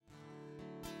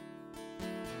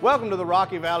Welcome to the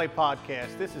Rocky Valley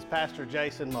Podcast. This is Pastor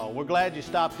Jason Moe. We're glad you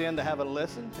stopped in to have a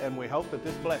listen, and we hope that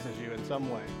this blesses you in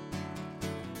some way.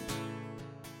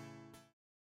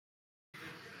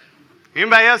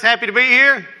 Anybody else happy to be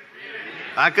here?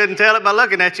 I couldn't tell it by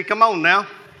looking at you. Come on now.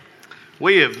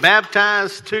 We have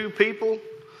baptized 2 people.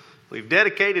 We've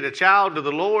dedicated a child to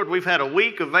the Lord. We've had a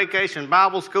week of vacation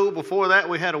Bible school. Before that,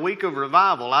 we had a week of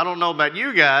revival. I don't know about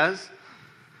you guys.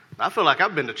 I feel like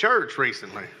I've been to church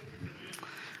recently.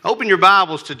 Open your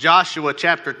Bibles to Joshua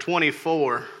chapter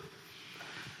 24.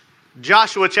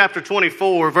 Joshua chapter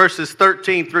 24, verses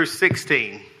 13 through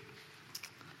 16.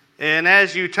 And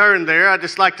as you turn there, I'd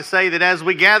just like to say that as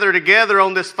we gather together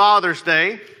on this Father's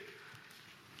Day,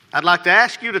 I'd like to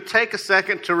ask you to take a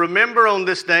second to remember on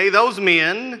this day those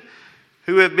men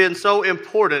who have been so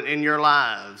important in your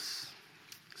lives.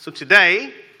 So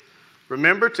today,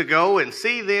 remember to go and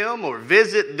see them or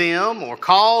visit them or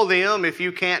call them if you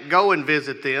can't go and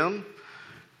visit them.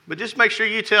 But just make sure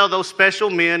you tell those special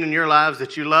men in your lives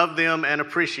that you love them and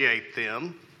appreciate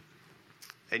them.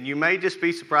 And you may just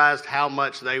be surprised how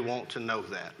much they want to know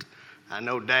that. I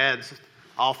know dads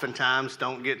oftentimes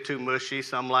don't get too mushy.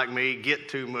 Some like me get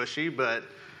too mushy, but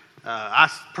I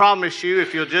promise you,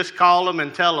 if you'll just call them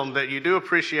and tell them that you do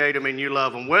appreciate them and you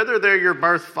love them, whether they're your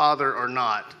birth father or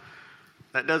not,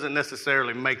 that doesn't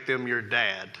necessarily make them your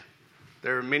dad.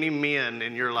 There are many men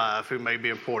in your life who may be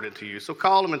important to you. So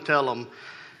call them and tell them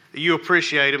you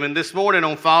appreciate them. And this morning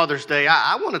on Father's Day,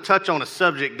 I want to touch on a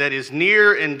subject that is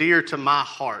near and dear to my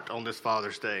heart on this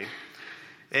Father's Day.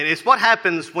 And it's what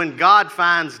happens when God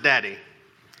finds Daddy.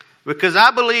 Because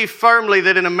I believe firmly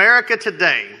that in America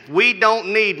today, we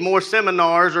don't need more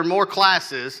seminars or more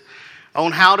classes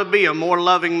on how to be a more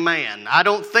loving man. I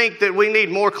don't think that we need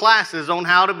more classes on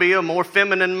how to be a more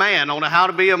feminine man, on how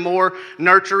to be a more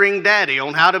nurturing daddy,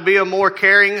 on how to be a more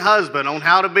caring husband, on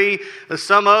how to be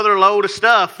some other load of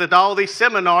stuff that all these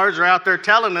seminars are out there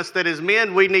telling us that as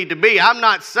men we need to be. I'm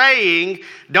not saying,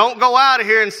 don't go out of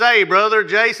here and say, Brother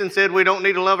Jason said we don't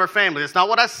need to love our family. That's not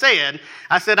what I said.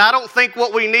 I said, I don't think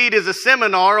what we need is a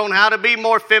seminar on how to be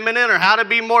more feminine or how to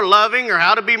be more loving or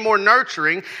how to be more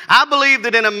nurturing. I believe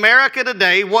that in America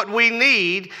today, what we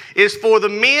need is for the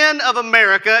men of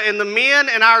America and the men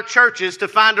in our churches to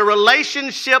find a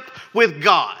relationship with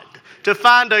God. To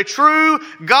find a true,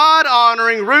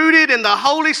 God-honoring, rooted in the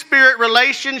Holy Spirit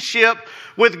relationship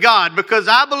with God, because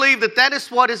I believe that that is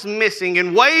what is missing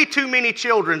in way too many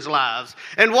children's lives,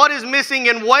 and what is missing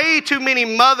in way too many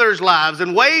mothers' lives,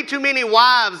 and way too many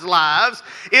wives' lives,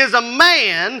 is a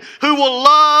man who will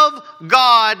love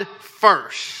God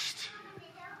first.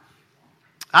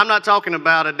 I'm not talking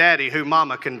about a daddy who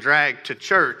mama can drag to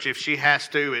church if she has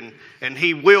to, and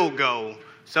he will go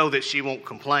so that she won't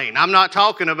complain. I'm not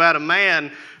talking about a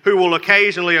man who will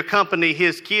occasionally accompany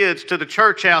his kids to the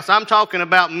church house. I'm talking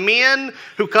about men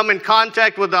who come in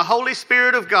contact with the Holy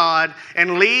Spirit of God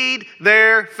and lead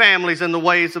their families in the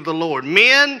ways of the Lord.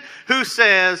 Men who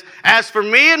says, as for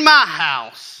me and my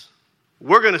house,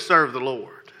 we're going to serve the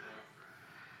Lord.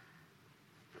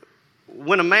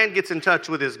 When a man gets in touch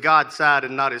with his God side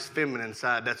and not his feminine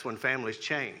side, that's when families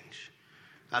change.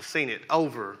 I've seen it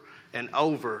over and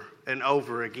over and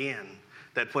over again,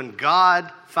 that when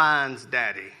God finds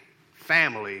Daddy,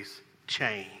 families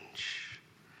change.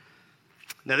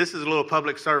 Now, this is a little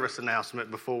public service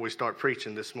announcement before we start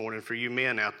preaching this morning for you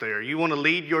men out there. You want to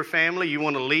lead your family, you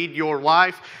want to lead your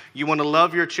wife, you want to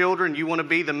love your children, you want to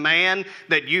be the man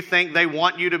that you think they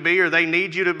want you to be or they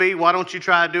need you to be, why don't you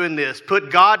try doing this?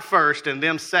 Put God first and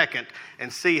them second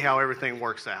and see how everything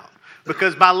works out.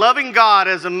 Because by loving God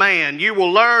as a man, you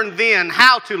will learn then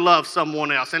how to love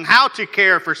someone else and how to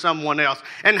care for someone else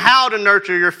and how to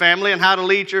nurture your family and how to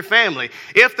lead your family.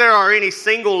 If there are any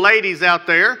single ladies out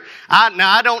there,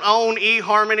 I don't own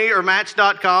eHarmony or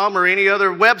Match.com or any other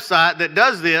website that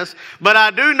does this, but I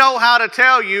do know how to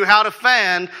tell you how to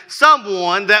find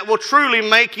someone that will truly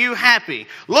make you happy.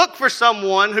 Look for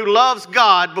someone who loves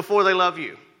God before they love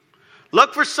you.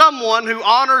 Look for someone who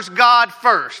honors God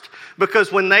first,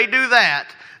 because when they do that,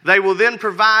 they will then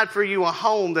provide for you a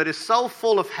home that is so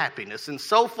full of happiness and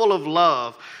so full of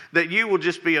love that you will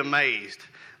just be amazed.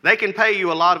 They can pay you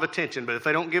a lot of attention, but if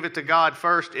they don't give it to God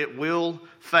first, it will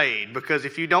fade. Because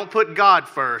if you don't put God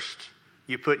first,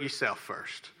 you put yourself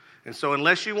first. And so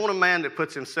unless you want a man that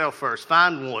puts himself first,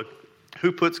 find one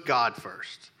who puts God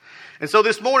first. And so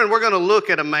this morning we're going to look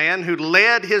at a man who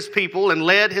led his people and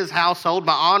led his household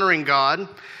by honoring God.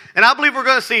 And I believe we're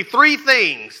going to see 3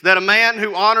 things that a man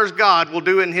who honors God will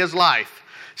do in his life.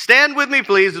 Stand with me,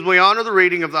 please, as we honor the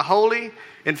reading of the holy,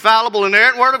 infallible,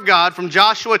 inerrant Word of God from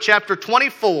Joshua chapter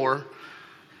 24,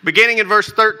 beginning in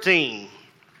verse 13.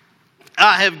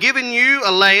 I have given you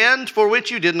a land for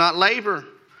which you did not labor,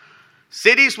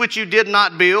 cities which you did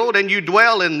not build, and you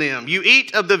dwell in them. You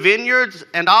eat of the vineyards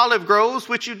and olive groves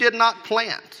which you did not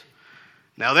plant.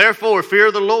 Now therefore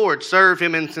fear the Lord, serve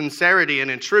him in sincerity and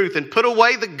in truth, and put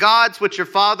away the gods which your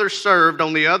fathers served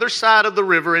on the other side of the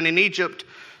river and in Egypt.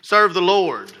 Serve the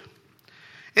Lord.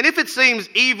 And if it seems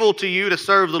evil to you to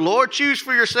serve the Lord, choose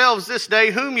for yourselves this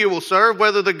day whom you will serve,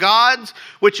 whether the gods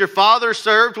which your fathers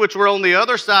served, which were on the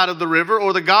other side of the river,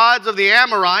 or the gods of the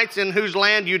Amorites in whose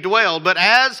land you dwell. But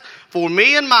as for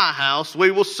me and my house, we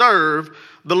will serve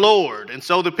the Lord. And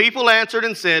so the people answered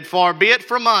and said, far be it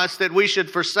from us that we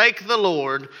should forsake the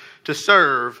Lord to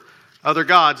serve other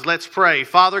gods. Let's pray.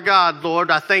 Father God, Lord,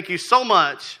 I thank you so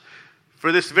much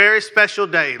for this very special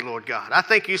day, Lord God. I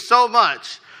thank you so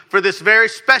much for this very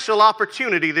special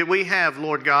opportunity that we have,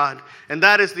 Lord God, and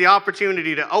that is the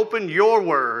opportunity to open your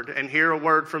word and hear a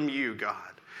word from you, God.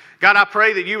 God, I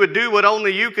pray that you would do what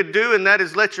only you could do, and that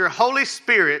is let your Holy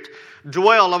Spirit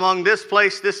dwell among this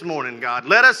place this morning, God.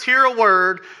 Let us hear a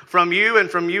word from you and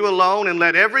from you alone, and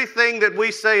let everything that we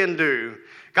say and do,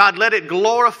 God, let it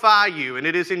glorify you. And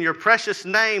it is in your precious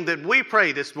name that we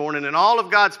pray this morning, and all of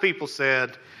God's people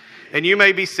said, and you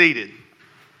may be seated.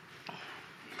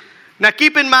 Now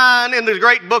keep in mind in the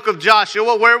great book of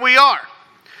Joshua where we are.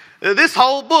 This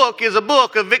whole book is a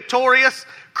book of victorious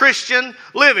Christian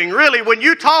living. Really, when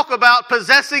you talk about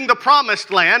possessing the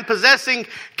promised land, possessing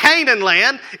Canaan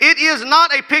land, it is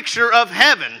not a picture of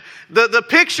heaven. The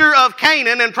picture of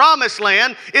Canaan and promised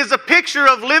land is a picture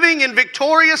of living in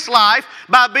victorious life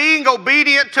by being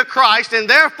obedient to Christ and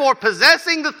therefore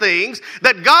possessing the things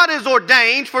that God has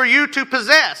ordained for you to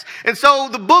possess. And so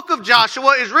the book of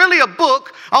Joshua is really a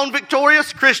book on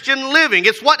victorious Christian living.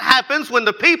 It's what happens when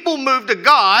the people move to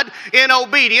God in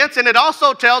obedience, and it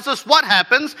also tells us what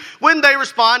happens when they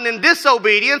respond in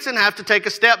disobedience and have to take a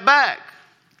step back.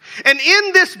 And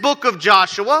in this book of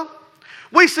Joshua,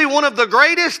 we see one of the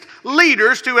greatest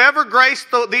leaders to ever grace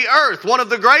the earth, one of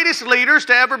the greatest leaders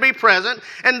to ever be present,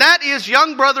 and that is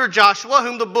young brother Joshua,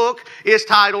 whom the book is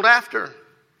titled after.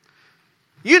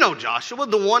 You know Joshua,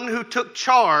 the one who took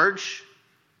charge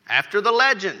after the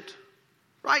legend,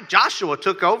 right? Joshua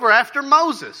took over after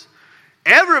Moses.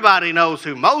 Everybody knows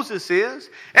who Moses is.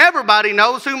 Everybody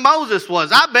knows who Moses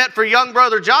was. I bet for young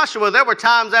brother Joshua, there were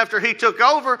times after he took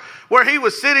over where he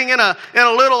was sitting in a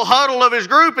little huddle of his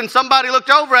group, and somebody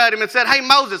looked over at him and said, "Hey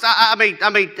Moses,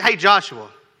 hey Joshua,"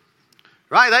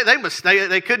 right?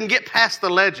 They couldn't get past the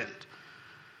legend.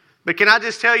 But can I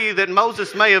just tell you that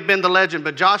Moses may have been the legend,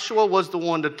 but Joshua was the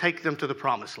one to take them to the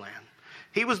promised land.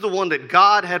 He was the one that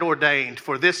God had ordained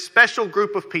for this special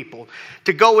group of people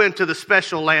to go into the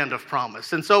special land of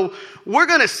promise. And so we're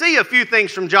going to see a few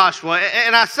things from Joshua.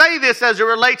 And I say this as it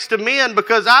relates to men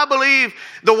because I believe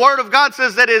the Word of God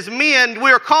says that as men,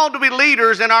 we are called to be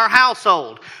leaders in our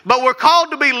household. But we're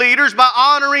called to be leaders by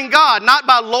honoring God, not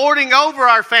by lording over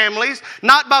our families,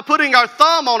 not by putting our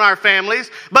thumb on our families,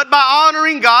 but by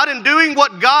honoring God and doing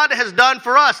what God has done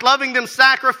for us, loving them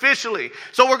sacrificially.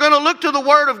 So we're going to look to the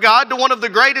Word of God, to one of the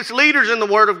greatest leaders in the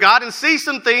Word of God, and see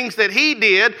some things that he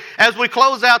did as we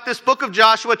close out this book of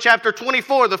Joshua chapter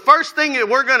 24. The first thing that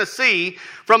we're going to see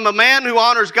from a man who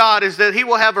honors God is that he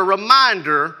will have a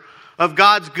reminder of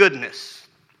God's goodness.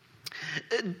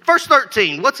 Verse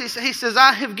 13, what's he say? He says,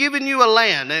 I have given you a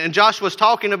land. And Joshua's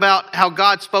talking about how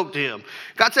God spoke to him.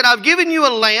 God said, I've given you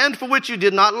a land for which you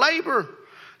did not labor,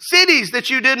 cities that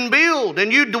you didn't build,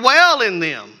 and you dwell in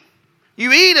them.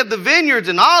 You eat of the vineyards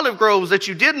and olive groves that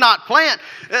you did not plant.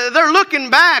 They're looking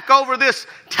back over this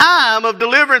time of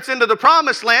deliverance into the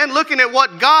promised land, looking at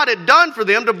what God had done for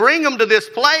them to bring them to this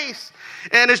place.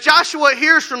 And as Joshua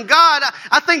hears from God,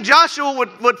 I think Joshua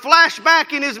would flash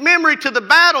back in his memory to the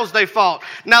battles they fought.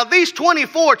 Now, these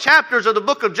 24 chapters of the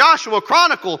book of Joshua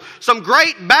chronicle some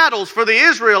great battles for the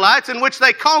Israelites in which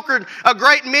they conquered a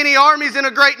great many armies in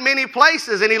a great many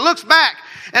places. And he looks back.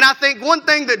 And I think one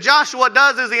thing that Joshua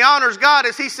does as he honors God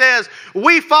is he says,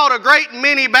 we fought a great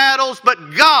many battles,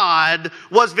 but God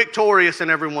was victorious in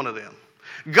every one of them.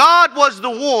 God was the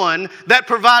one that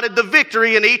provided the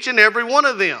victory in each and every one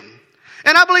of them.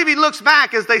 And I believe he looks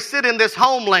back as they sit in this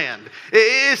homeland.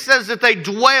 It says that they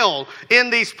dwell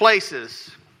in these places.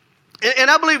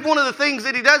 And I believe one of the things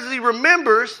that he does is he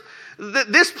remembers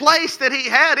that this place that he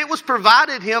had, it was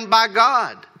provided him by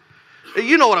God.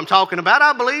 You know what I'm talking about.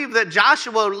 I believe that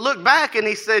Joshua looked back and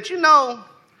he said, you know,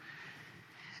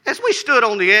 as we stood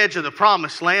on the edge of the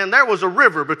promised land, there was a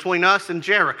river between us and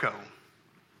Jericho.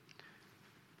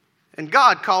 And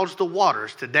God caused the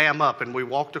waters to dam up and we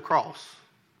walked across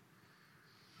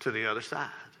to the other side.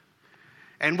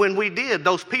 And when we did,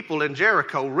 those people in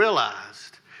Jericho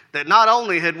realized that not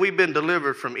only had we been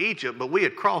delivered from Egypt, but we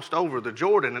had crossed over the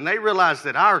Jordan, and they realized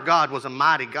that our God was a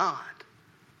mighty God.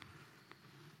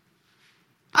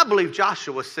 I believe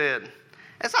Joshua said,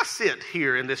 as I sit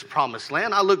here in this promised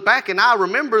land, I look back and I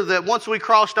remember that once we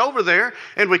crossed over there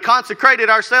and we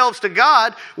consecrated ourselves to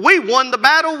God, we won the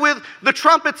battle with the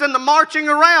trumpets and the marching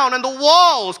around, and the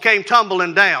walls came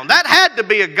tumbling down. That had to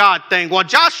be a God thing. Well,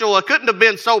 Joshua couldn't have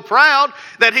been so proud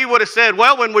that he would have said,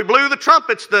 well, when we blew the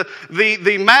trumpets,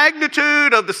 the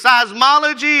magnitude of the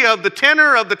seismology of the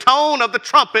tenor of the tone of the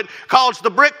trumpet caused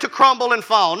the brick to crumble and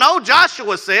fall. No,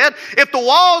 Joshua said, if the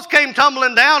walls came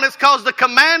tumbling down, it's because the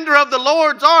commander of the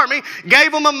Lord's army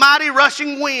gave them a mighty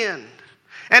rushing wind.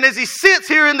 And as he sits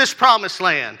here in this promised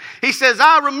land, he says,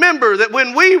 I remember that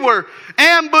when we were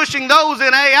ambushing those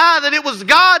in Ai, that it was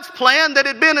God's plan that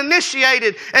had been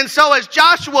initiated. And so as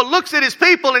Joshua looks at his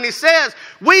people and he says,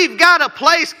 we've got a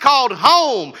place called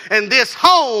home, and this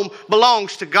home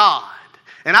belongs to God.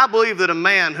 And I believe that a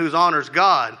man who honors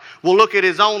God will look at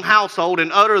his own household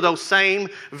and utter those same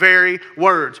very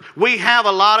words. We have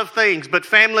a lot of things, but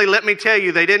family, let me tell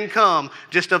you, they didn't come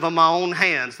just of my own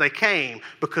hands. They came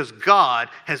because God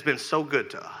has been so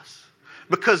good to us.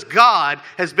 Because God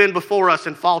has been before us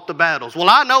and fought the battles. Well,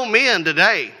 I know men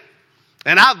today,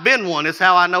 and I've been one. It's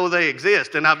how I know they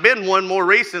exist. And I've been one more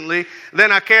recently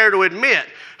than I care to admit,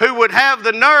 who would have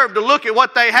the nerve to look at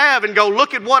what they have and go,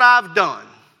 look at what I've done.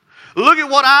 Look at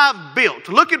what I've built.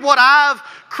 Look at what I've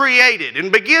created, and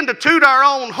begin to toot our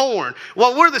own horn.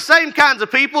 Well, we're the same kinds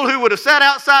of people who would have sat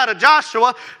outside of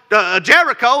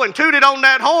Jericho and tooted on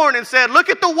that horn and said, look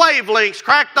at the wavelengths,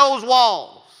 crack those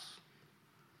walls.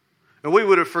 And we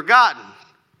would have forgotten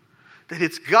that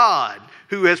it's God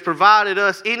who has provided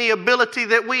us any ability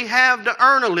that we have to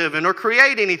earn a living or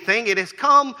create anything. It has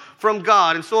come from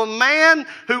God. And so a man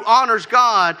who honors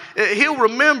God, he'll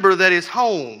remember that his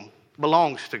home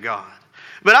belongs to God.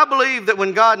 But I believe that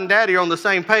when God and Daddy are on the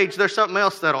same page, there's something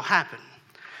else that'll happen.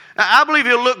 I believe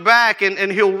he'll look back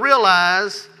and he'll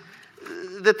realize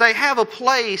that they have a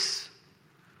place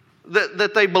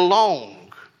that they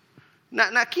belong.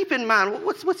 Now keep in mind,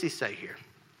 what's he say here?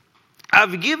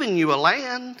 I've given you a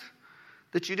land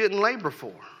that you didn't labor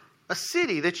for, a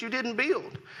city that you didn't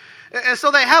build. And so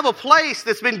they have a place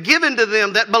that's been given to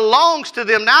them that belongs to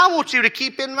them. Now I want you to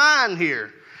keep in mind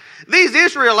here, these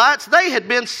Israelites, they had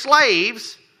been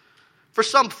slaves for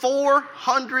some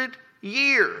 400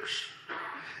 years.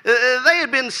 They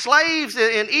had been slaves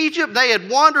in Egypt. They had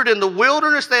wandered in the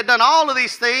wilderness. They had done all of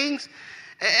these things.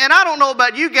 And I don't know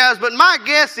about you guys, but my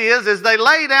guess is as they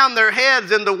lay down their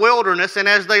heads in the wilderness and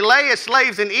as they lay as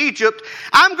slaves in Egypt,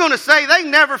 I'm going to say they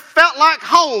never felt like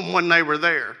home when they were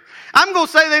there. I'm going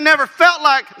to say they never felt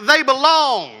like they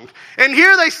belonged. And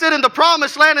here they sit in the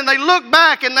promised land and they look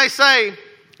back and they say,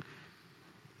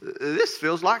 this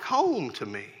feels like home to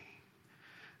me.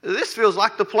 This feels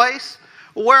like the place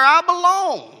where I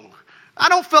belong. I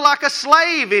don't feel like a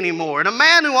slave anymore. And a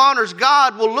man who honors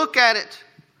God will look at it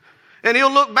and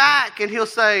he'll look back and he'll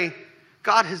say,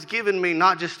 God has given me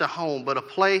not just a home, but a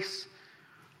place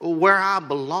where I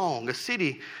belong, a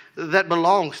city that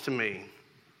belongs to me.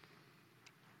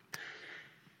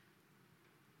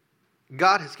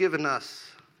 God has given us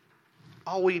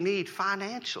all we need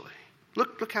financially.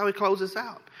 Look how he closes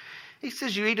out. He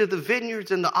says, you eat of the vineyards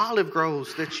and the olive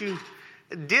groves that you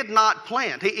did not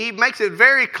plant. He makes it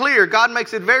very clear. God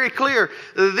makes it very clear.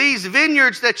 These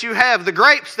vineyards that you have, the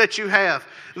grapes that you have,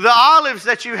 the olives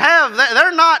that you have,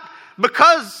 they're not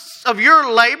because of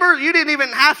your labor. You didn't even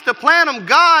have to plant them.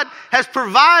 God has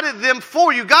provided them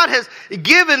for you. God has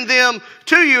given them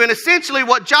to you. And essentially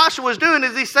what Joshua is doing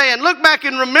is he's saying, look back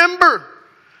and remember.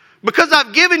 Because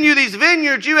I've given you these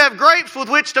vineyards, you have grapes with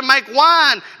which to make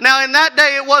wine. Now, in that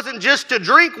day, it wasn't just to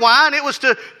drink wine. It was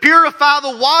to purify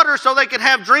the water so they could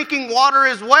have drinking water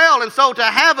as well. And so to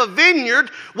have a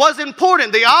vineyard was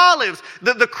important. The olives,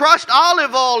 the crushed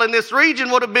olive oil in this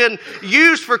region would have been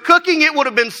used for cooking. It would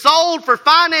have been sold for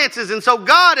finances. And so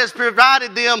God has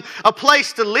provided them a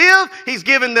place to live. He's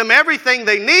given them everything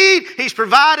they need. He's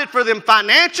provided for them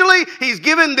financially. He's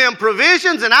given them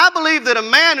provisions. And I believe that a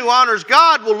man who honors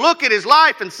God will look at his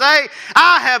life and say,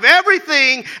 I have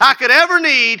everything I could ever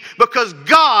need because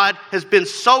God has been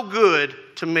so good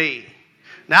to me.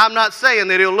 Now, I'm not saying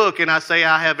that he'll look and I say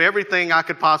I have everything I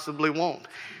could possibly want.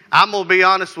 I'm going to be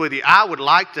honest with you. I would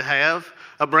like to have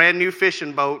a brand new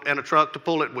fishing boat and a truck to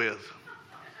pull it with.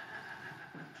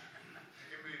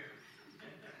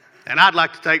 And I'd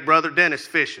like to take Brother Dennis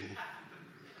fishing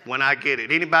when I get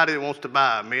it. Anybody that wants to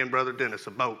buy me and Brother Dennis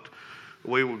a boat,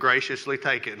 we will graciously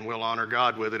take it and we'll honor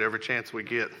God with it every chance we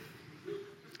get.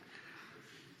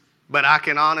 But I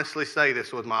can honestly say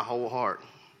this with my whole heart.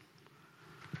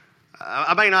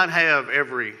 I may not have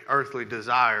every earthly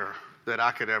desire that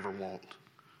I could ever want.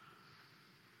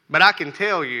 But I can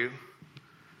tell you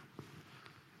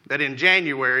that in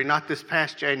January, not this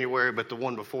past January, but the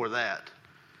one before that,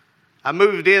 I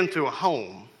moved into a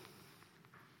home.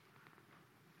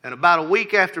 And about a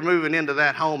week after moving into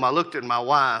that home, I looked at my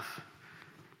wife,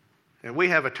 and we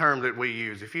have a term that we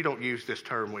use. If you don't use this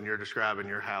term when you're describing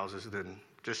your houses, then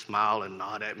just smile and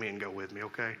nod at me and go with me,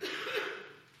 okay?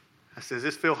 I said, does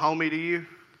this feel homey to you?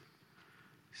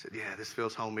 He said, yeah, this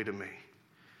feels homey to me.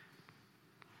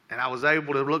 And I was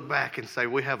able to look back and say,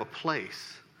 we have a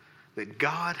place that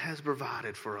God has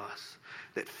provided for us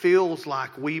that feels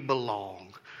like we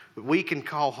belong, that we can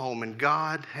call home, and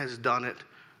God has done it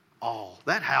all.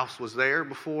 That house was there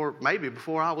maybe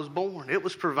before I was born. It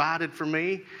was provided for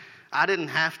me. I didn't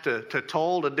have to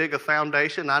toil to dig a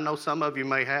foundation. I know some of you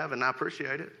may have, and I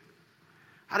appreciate it.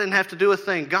 I didn't have to do a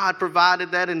thing. God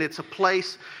provided that, and it's a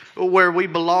place where we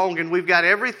belong, and we've got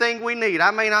everything we need.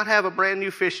 I may not have a brand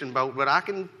new fishing boat, but I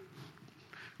can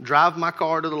drive my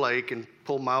car to the lake and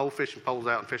pull my old fishing poles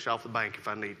out and fish off the bank if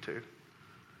I need to.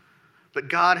 But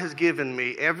God has given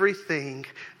me everything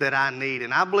that I need,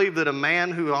 and I believe that a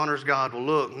man who honors God will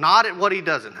look not at what he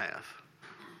doesn't have,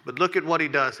 but look at what he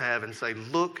does have and say,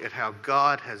 look at how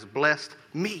God has blessed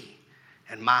me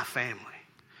and my family.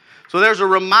 So there's a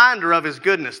reminder of his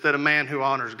goodness that a man who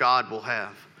honors God will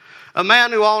have. A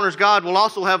man who honors God will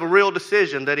also have a real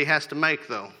decision that he has to make,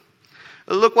 though.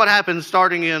 Look what happens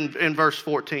starting in verse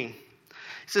 14. He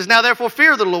says, now therefore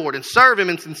fear the Lord and serve him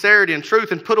in sincerity and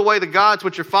truth, and put away the gods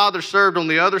which your fathers served on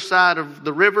the other side of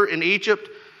the river in Egypt.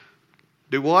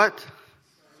 Do what?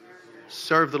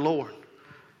 Serve the Lord.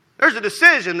 There's a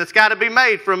decision that's got to be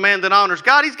made for a man that honors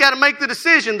God. He's got to make the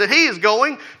decision that he is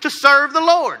going to serve the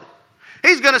Lord.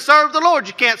 He's going to serve the Lord.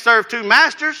 You can't serve two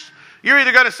masters. You're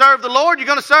either going to serve the Lord, you're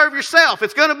going to serve yourself.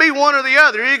 It's going to be one or the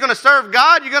other. You're either going to serve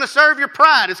God, you're going to serve your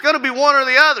pride. It's going to be one or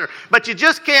the other. But you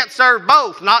just can't serve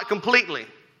both, not completely.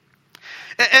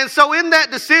 And so in that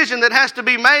decision that has to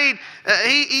be made,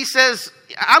 he says,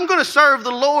 I'm going to serve the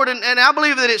Lord. And I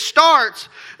believe that it starts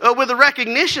with a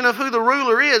recognition of who the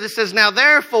ruler is. It says, now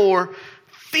therefore,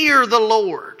 fear the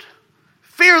Lord.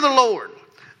 Fear the Lord.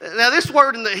 Now this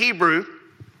word in the Hebrew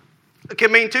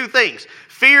can mean two things.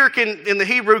 Fear in the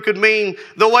Hebrew could mean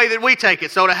the way that we take it.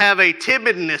 So to have a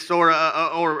timidness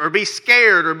or be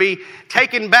scared or be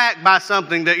taken back by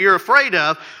something that you're afraid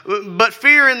of. But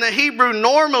fear in the Hebrew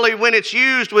normally when it's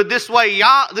used with this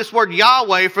word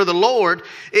Yahweh for the Lord,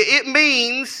 it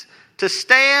means to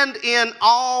stand in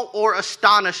awe or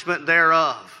astonishment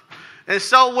thereof. And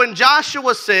so when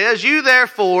Joshua says, you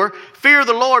therefore fear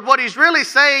the Lord, what he's really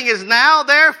saying is now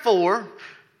therefore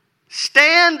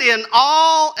stand in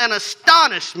awe and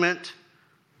astonishment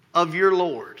of your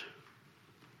Lord.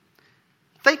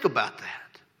 Think about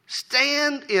that.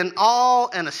 Stand in awe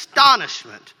and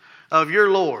astonishment of your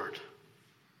Lord.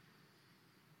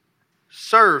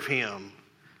 Serve him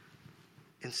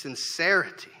in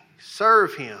sincerity.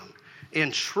 Serve him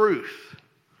in truth.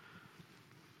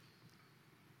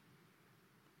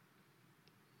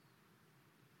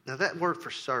 Now that word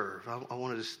for serve, I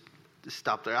want to just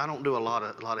stop there. I don't do a lot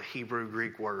of Hebrew,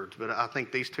 Greek words, but I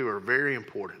think these two are very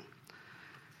important.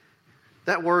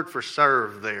 That word for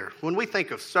serve there, when we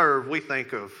think of serve, we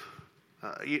think of,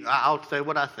 I'll say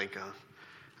what I think of.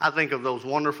 I think of those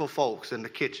wonderful folks in the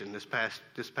kitchen this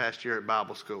past year at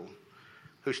Bible school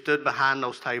who stood behind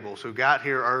those tables, who got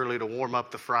here early to warm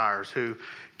up the fryers, who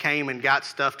came and got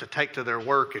stuff to take to their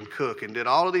work and cook and did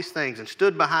all of these things and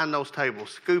stood behind those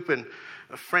tables scooping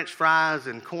French fries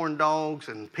and corn dogs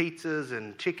and pizzas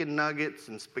and chicken nuggets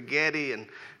and spaghetti and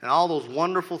all those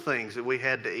wonderful things that we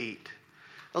had to eat.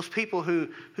 Those people who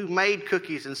made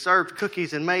cookies and served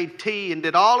cookies and made tea and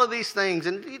did all of these things.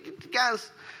 And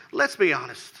guys, let's be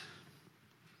honest.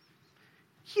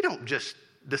 You don't just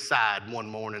decide one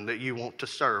morning that you want to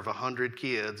serve 100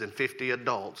 kids and 50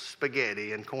 adults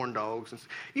spaghetti and corn dogs.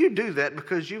 You do that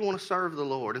because you want to serve the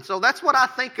Lord. And so that's what I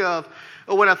think of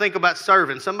when I think about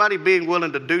serving, somebody being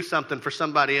willing to do something for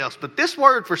somebody else. But this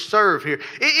word for serve here,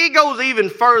 it goes even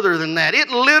further than that. It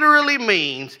literally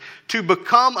means to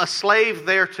become a slave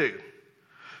thereto.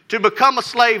 To become a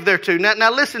slave thereto.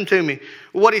 Now listen to me.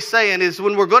 What he's saying is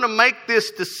when we're going to make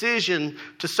this decision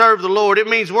to serve the Lord, it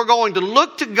means we're going to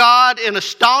look to God in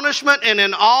astonishment and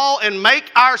in awe and make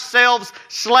ourselves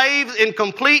slaves in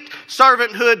complete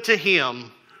servanthood to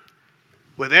him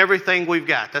with everything we've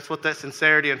got. That's what that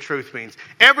sincerity and truth means.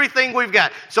 Everything we've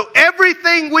got. So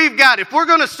everything we've got, if we're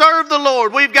going to serve the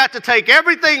Lord, we've got to take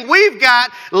everything we've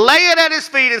got, lay it at his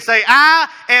feet and say, I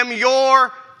am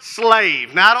your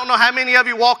slave. Now, I don't know how many of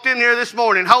you walked in here this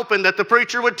morning hoping that the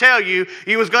preacher would tell you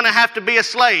you was going to have to be a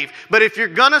slave. But if you're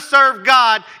going to serve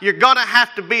God, you're going to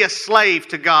have to be a slave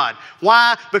to God.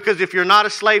 Why? Because if you're not a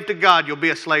slave to God, you'll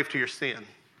be a slave to your sin.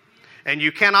 And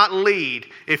you cannot lead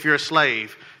if you're a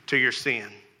slave to your sin.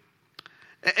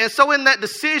 And so in that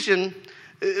decision,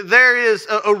 there is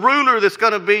a ruler that's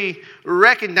going to be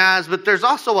recognized, but there's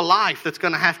also a life that's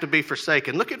going to have to be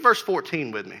forsaken. Look at verse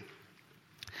 14 with me.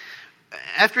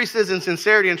 After he says, in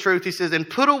sincerity and truth, he says, and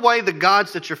put away the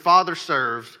gods that your father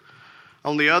served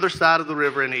on the other side of the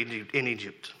river in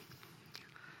Egypt.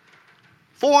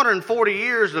 440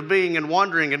 years of being and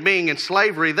wandering and being in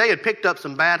slavery, they had picked up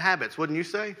some bad habits, wouldn't you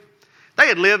say? They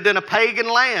had lived in a pagan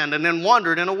land and then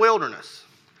wandered in a wilderness.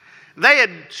 They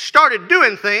had started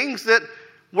doing things that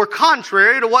were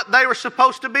contrary to what they were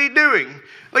supposed to be doing.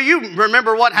 Well, you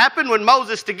remember what happened when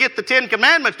Moses to get the 10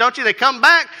 Commandments, don't you? They come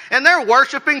back and they're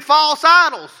worshiping false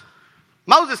idols.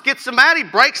 Moses gets them out, he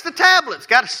breaks the tablets,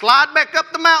 got to slide back up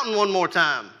the mountain one more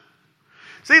time.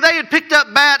 See, they had picked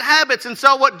up bad habits, and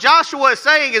so what Joshua is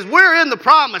saying is we're in the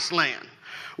promised land.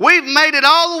 We've made it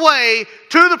all the way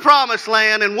to the promised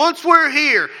land, and once we're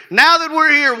here, now that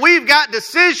we're here, we've got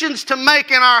decisions to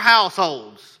make in our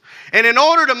households. And in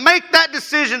order to make that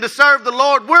decision to serve the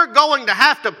Lord, we're going to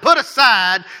have to put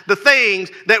aside the things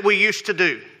that we used to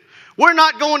do. We're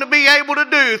not going to be able to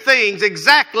do things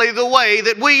exactly the way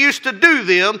that we used to do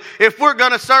them if we're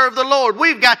going to serve the Lord.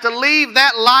 We've got to leave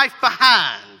that life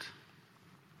behind.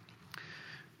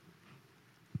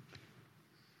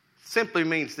 Simply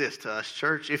means this to us,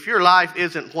 church. If your life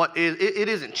isn't it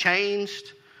isn't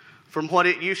changed from what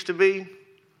it used to be,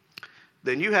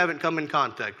 then you haven't come in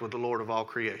contact with the Lord of all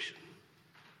creation.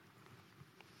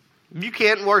 You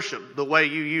can't worship the way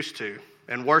you used to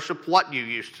and worship what you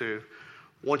used to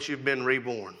once you've been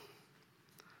reborn.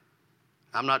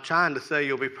 I'm not trying to say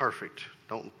you'll be perfect.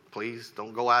 Please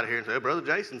don't go out here and say, Brother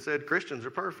Jason said Christians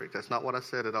are perfect. That's not what I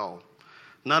said at all.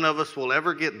 None of us will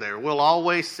ever get there. We'll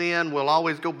always sin. We'll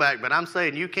always go back. But I'm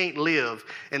saying you can't live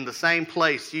in the same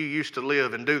place you used to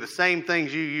live and do the same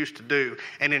things you used to do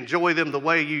and enjoy them the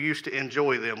way you used to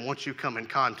enjoy them once you come in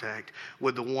contact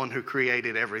with the one who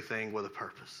created everything with a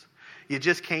purpose. You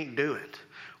just can't do it.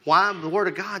 Why? The Word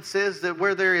of God says that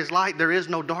where there is light, there is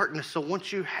no darkness. So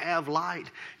once you have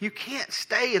light, you can't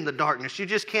stay in the darkness. You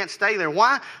just can't stay there.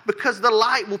 Why? Because the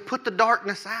light will put the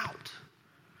darkness out.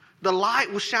 The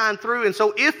light will shine through. And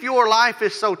so if your life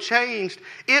is so changed,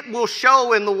 it will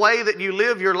show in the way that you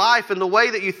live your life and the way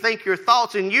that you think your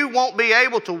thoughts. And you won't be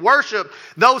able to worship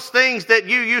those things that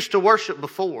you used to worship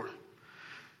before.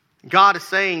 God is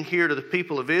saying here to the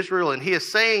people of Israel, and He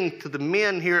is saying to the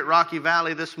men here at Rocky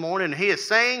Valley this morning, and He is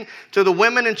saying to the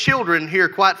women and children here,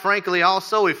 quite frankly,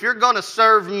 also, if you're going to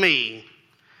serve me,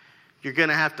 you're going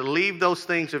to have to leave those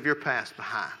things of your past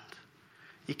behind.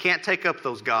 You can't take up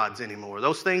those gods anymore.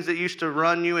 Those things that used to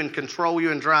run you and control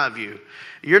you and drive you,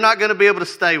 you're not going to be able to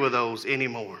stay with those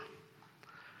anymore.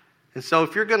 And so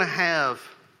if you're going to have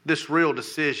this real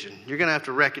decision, you're going to have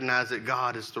to recognize that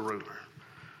God is the ruler.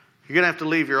 You're going to have to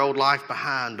leave your old life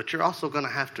behind, but you're also going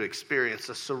to have to experience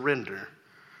a surrender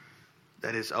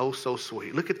that is oh so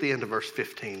sweet. Look at the end of verse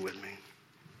 15 with me.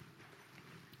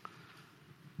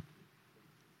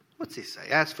 What's he say?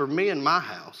 As for me and my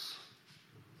house.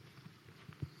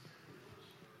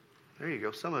 There you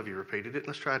go. Some of you repeated it.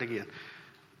 Let's try it again.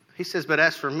 He says, but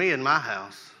as for me and my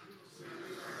house.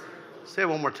 Say it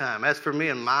one more time. As for me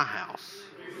and my house,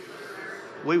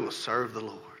 we will serve the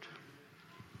Lord.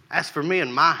 As for me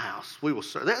and my house, we will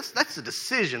serve. That's a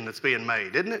decision that's being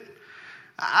made, isn't it?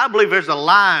 I believe there's a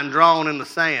line drawn in the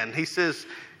sand. He says,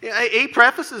 he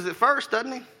prefaces it first,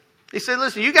 doesn't he? He said,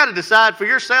 listen, you got to decide for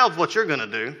yourself what you're going to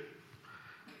do.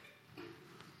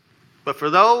 But for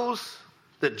those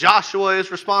that Joshua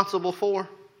is responsible for,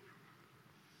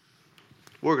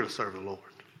 we're going to serve the Lord.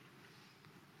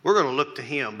 We're going to look to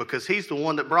Him because He's the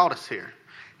one that brought us here.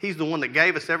 He's the one that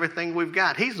gave us everything we've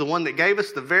got. He's the one that gave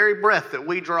us the very breath that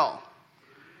we draw.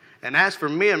 And as for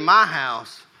me and my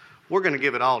house, we're going to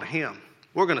give it all to Him.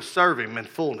 We're going to serve Him in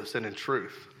fullness and in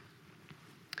truth.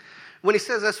 When he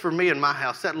says, as for me and my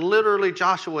house, that literally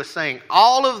Joshua is saying,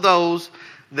 all of those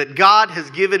that God has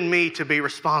given me to be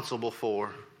responsible for,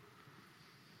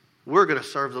 we're going to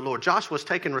serve the Lord. Joshua's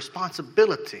taking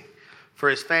responsibility for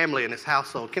his family and his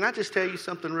household. Can I just tell you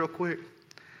something real quick?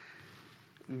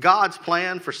 God's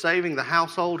plan for saving the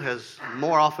household has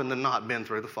more often than not been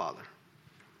through the Father.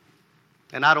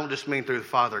 And I don't just mean through the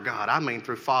Father God. I mean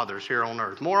through fathers here on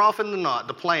earth. More often than not,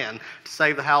 the plan to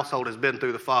save the household has been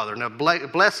through the Father. Now,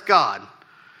 bless God,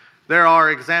 there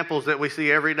are examples that we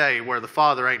see every day where the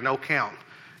Father ain't no count.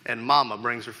 and mama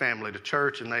brings her family to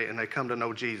church, and they come to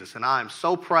know Jesus. And I am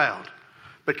so proud.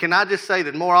 But can I just say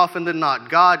that more often than not,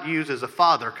 God uses a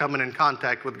father coming in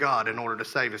contact with God in order to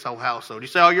save his whole household. You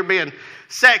say, oh, you're being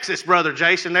sexist, Brother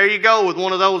Jason. There you go with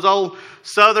one of those old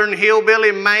southern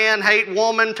hillbilly man hate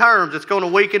woman terms. It's going to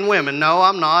weaken women. No,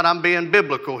 I'm not. I'm being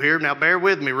biblical here. Now bear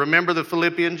with me. Remember the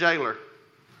Philippian jailer.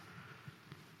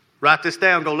 Write this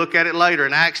down. Go look at it later.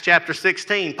 In Acts chapter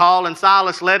 16, Paul and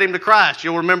Silas led him to Christ.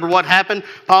 You'll remember what happened.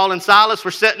 Paul and Silas were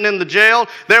sitting in the jail.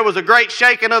 There was a great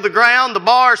shaking of the ground. The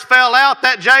bars fell out.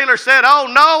 That jailer said, oh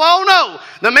no.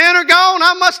 The men are gone.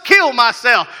 I must kill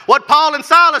myself. What Paul and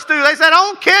Silas do, they said,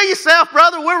 don't kill yourself,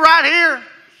 brother. We're right here.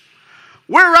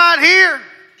 We're right here.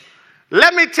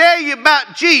 Let me tell you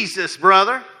about Jesus,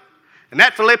 brother. And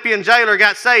that Philippian jailer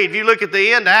got saved. You look at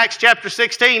the end of Acts chapter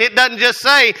 16, it doesn't just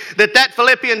say that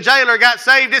Philippian jailer got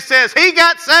saved. It says he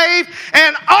got saved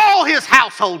and all his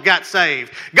household got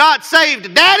saved. God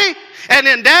saved Daddy, and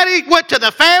then Daddy went to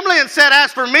the family and said,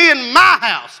 as for me and my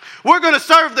house, we're going to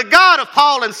serve the God of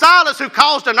Paul and Silas who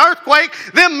caused an earthquake.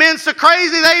 Them men so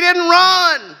crazy they didn't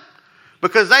run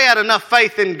because they had enough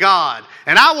faith in God.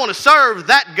 And I want to serve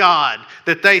that God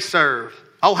that they serve.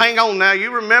 Oh, hang on now. You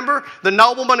remember the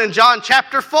nobleman in John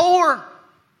chapter 4?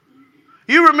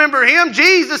 You remember him?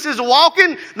 Jesus is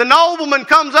walking. The nobleman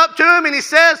comes up to him and he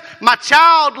says, my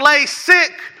child lay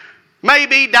sick, may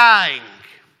be dying.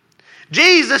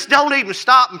 Jesus don't even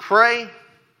stop and pray.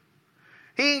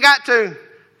 He ain't got to.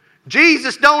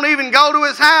 Jesus don't even go to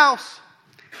his house.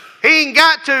 He ain't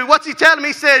got to. What's he telling me?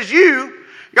 He says, you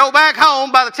go back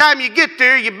home. By the time you get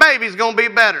there, your baby's going to be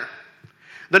better.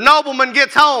 The nobleman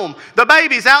gets home. The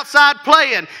baby's outside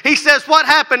playing. He says, what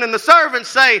happened? And the servants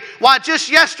say, why, just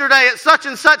yesterday at such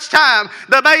and such time,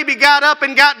 the baby got up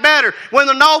and got better. When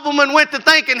the nobleman went to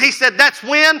thinking, he said, that's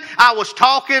when I was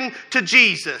talking to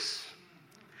Jesus.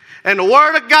 And the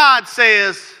Word of God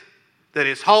says that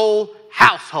his whole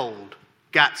household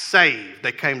got saved.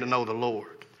 They came to know the Lord.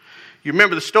 You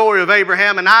remember the story of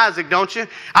Abraham and Isaac, don't you?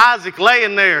 Isaac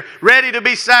laying there, ready to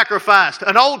be sacrificed.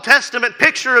 An Old Testament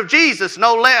picture of Jesus,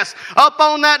 no less. Up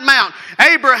on that mount,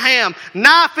 Abraham,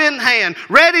 knife in hand,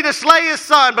 ready to slay his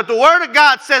son. But the Word of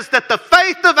God says that the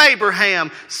faith of Abraham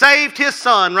saved his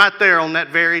son right there on that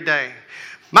very day.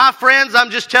 My friends, I'm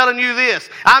just telling you this.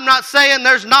 I'm not saying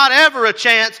there's not ever a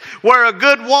chance where a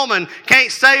good woman can't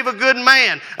save a good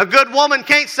man. A good woman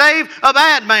can't save a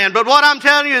bad man. But what I'm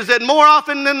telling you is that more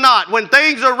often than not, when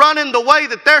things are running the way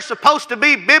that they're supposed to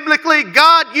be biblically,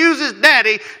 God uses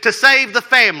Daddy to save the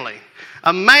family.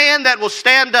 A man that will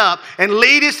stand up and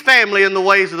lead his family in the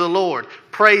ways of the Lord.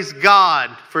 Praise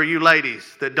God for you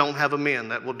ladies that don't have a man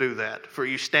that will do that. For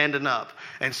you standing up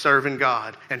and serving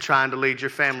God and trying to lead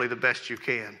your family the best you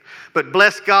can. But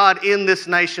bless God, in this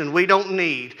nation, we don't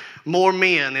need more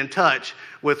men in touch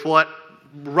with what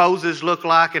roses look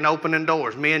like and opening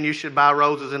doors. Men, you should buy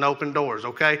roses and open doors,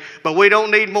 okay? But we don't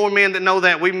need more men that know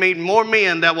that. We need more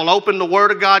men that will open the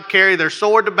Word of God, carry their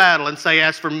sword to battle, and say,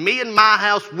 as for me and my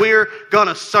house, we're going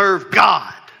to serve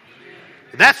God.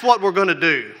 That's what we're going to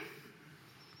do.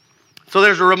 So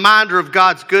there's a reminder of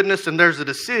God's goodness, and there's a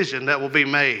decision that will be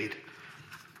made.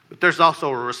 But there's also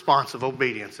a response of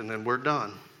obedience, and then we're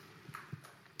done.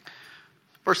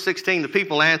 Verse 16, the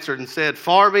people answered and said,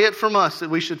 far be it from us that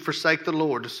we should forsake the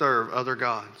Lord to serve other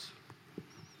gods.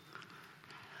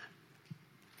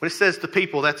 When it says the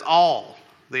people, that's all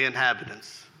the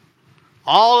inhabitants.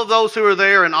 All of those who are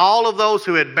there and all of those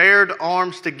who had bared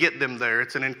arms to get them there.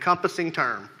 It's an encompassing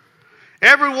term.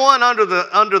 Everyone under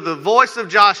the voice of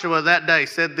Joshua that day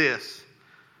said this.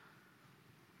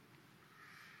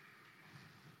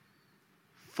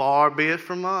 Far be it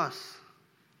from us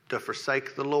to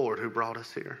forsake the Lord who brought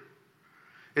us here.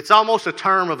 It's almost a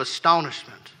term of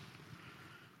astonishment.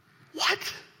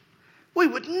 What? We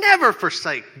would never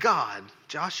forsake God,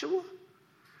 Joshua.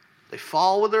 They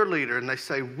fall with their leader and they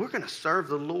say, we're going to serve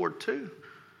the Lord too.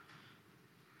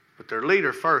 But their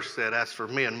leader first said, as for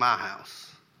me and my house,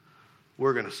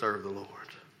 we're going to serve the Lord.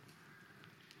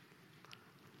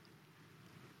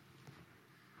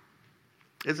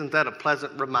 Isn't that a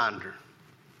pleasant reminder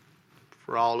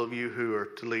for all of you who are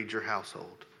to lead your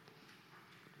household?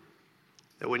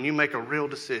 That when you make a real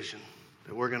decision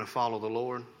that we're going to follow the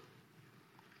Lord,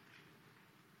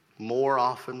 more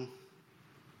often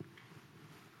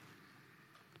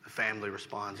the family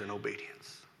responds in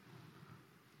obedience.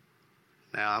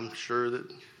 Now, I'm sure that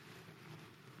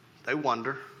they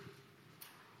wonder.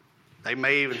 They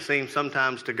may even seem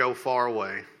sometimes to go far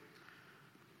away.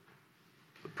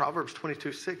 But Proverbs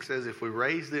 22:6 says, if we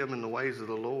raise them in the ways of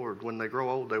the Lord, when they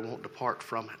grow old, they won't depart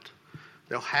from it.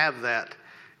 They'll have that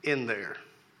in there.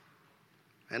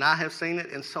 and I have seen it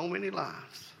in so many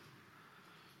lives.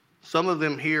 Some of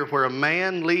them here where a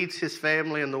man leads his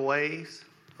family in the ways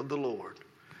of the Lord.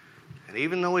 And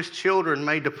even though his children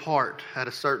may depart at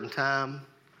a certain time,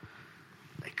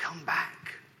 they come back.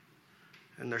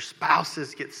 And their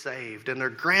spouses get saved, and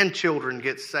their grandchildren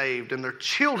get saved, and their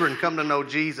children come to know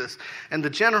Jesus. And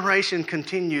the generation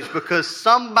continues because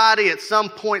somebody at some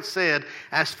point said,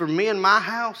 as for me and my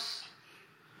house,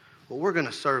 well, we're going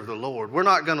to serve the Lord. We're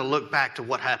not going to look back to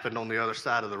what happened on the other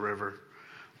side of the river.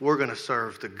 We're going to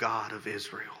serve the God of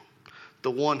Israel,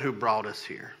 the one who brought us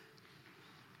here.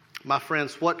 My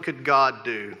friends, what could God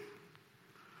do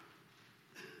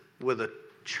with a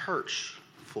church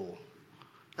full?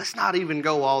 Let's not even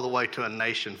go all the way to a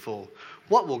nation full.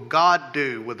 What will God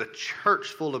do with a church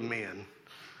full of men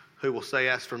who will say,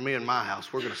 as for me and my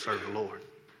house, we're going to serve the Lord?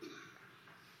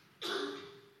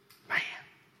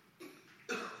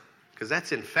 Man. Because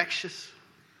that's infectious.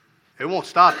 It won't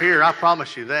stop here, I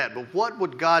promise you that. But what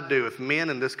would God do if men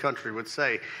in this country would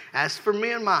say, as for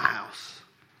me and my house,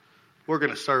 we're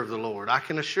going to serve the Lord? I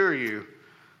can assure you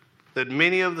that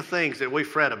many of the things that we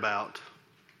fret about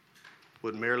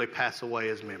would merely pass away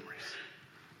as memories.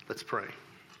 Let's pray.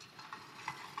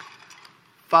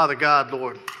 Father God,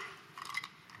 Lord,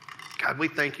 God, we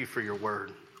thank you for your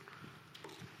word.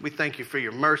 We thank you for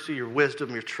your mercy, your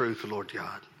wisdom, your truth, Lord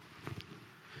God.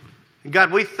 And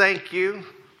God, we thank you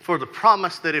for the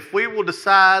promise that if we will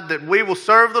decide that we will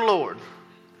serve the Lord,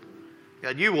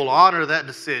 God, you will honor that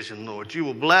decision, Lord. You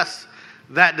will bless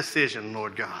that decision,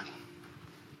 Lord God.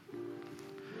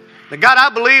 Now, God,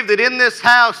 I believe that in this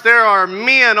house there are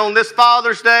men on this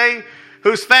Father's Day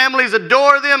whose families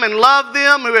adore them and love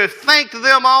them, who have thanked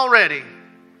them already.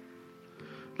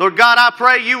 Lord God, I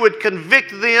pray you would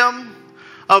convict them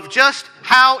of just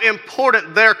how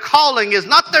important their calling is.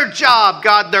 Not their job,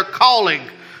 God, their calling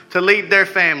to lead their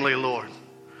family, Lord.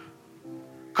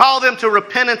 Call them to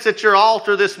repentance at your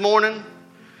altar this morning.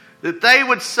 That they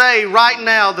would say right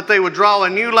now that they would draw a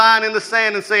new line in the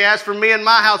sand and say, as for me and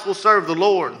my house, we'll serve the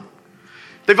Lord.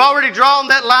 They've already drawn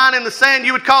that line in the sand.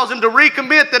 You would cause them to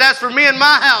recommit that as for me and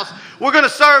my house, we're going to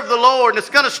serve the Lord. And it's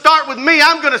going to start with me.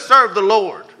 I'm going to serve the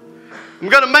Lord. I'm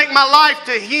going to make my life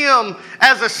to Him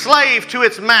as a slave to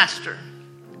its master.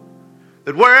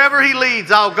 That wherever He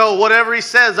leads, I'll go. Whatever He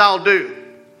says, I'll do.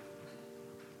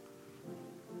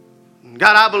 And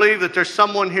God, I believe that there's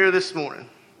someone here this morning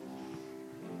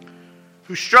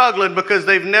who's struggling because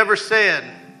they've never said,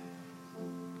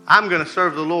 I'm going to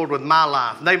serve the Lord with my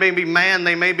life. They may be man,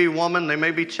 they may be woman, they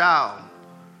may be child.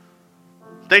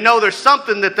 They know there's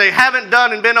something that they haven't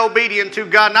done and been obedient to,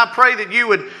 God. And I pray that you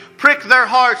would prick their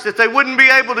hearts, that they wouldn't be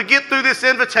able to get through this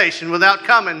invitation without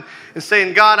coming and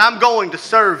saying, God, I'm going to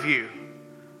serve you.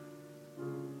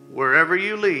 Wherever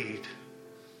you lead,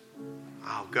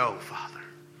 I'll go, Father.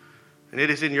 And it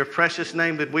is in your precious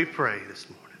name that we pray this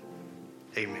morning.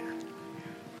 Amen.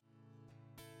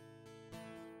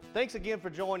 Thanks again for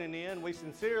joining in. We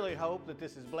sincerely hope that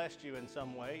this has blessed you in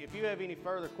some way. If you have any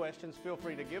further questions, feel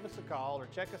free to give us a call or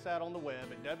check us out on the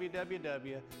web at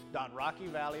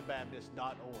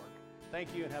www.rockyvalleybaptist.org.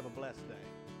 Thank you and have a blessed day.